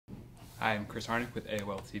Hi, I'm Chris Harnick with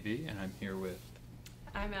AOL TV, and I'm here with...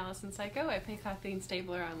 I'm Allison Siko. I play Kathleen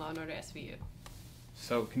Stabler on Law & Order SVU.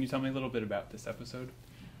 So, can you tell me a little bit about this episode?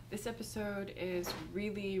 This episode is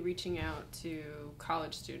really reaching out to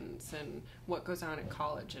college students and what goes on at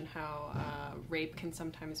college and how rape can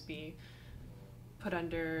sometimes be put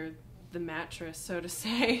under the mattress, so to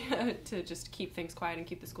say, to just keep things quiet and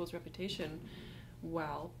keep the school's reputation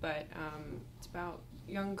well. But it's about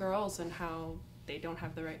young girls and how they don't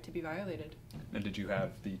have the right to be violated. Now, did you have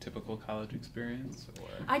the typical college experience? Or?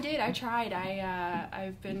 I did. I tried.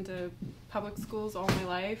 I've been to public schools all my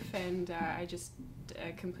life, and I just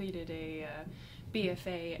completed a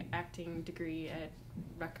BFA acting degree at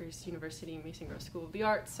Rutgers University Mason Gross School of the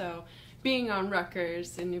Arts. So being on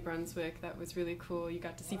Rutgers in New Brunswick, that was really cool. You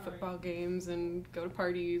got to see football games and go to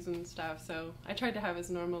parties and stuff. So I tried to have as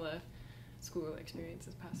normal a school experience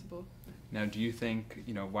as possible. Now, do you think,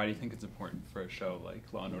 why do you think it's important for a show like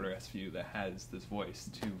Law & Order SVU that has this voice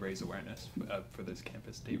to raise awareness for this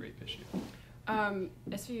campus date rape issue?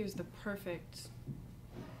 SVU is the perfect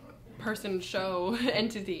show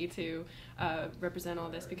entity to represent all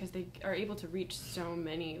this because they are able to reach so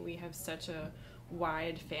many. We have such a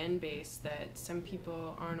wide fan base that some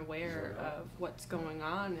people aren't aware of what's going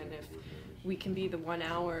on, and if we can be the 1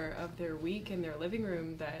 hour of their week in their living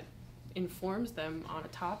room that informs them on a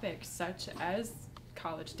topic such as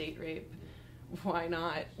college date rape, why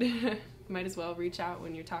not? Might as well reach out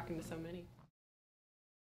when you're talking to so many.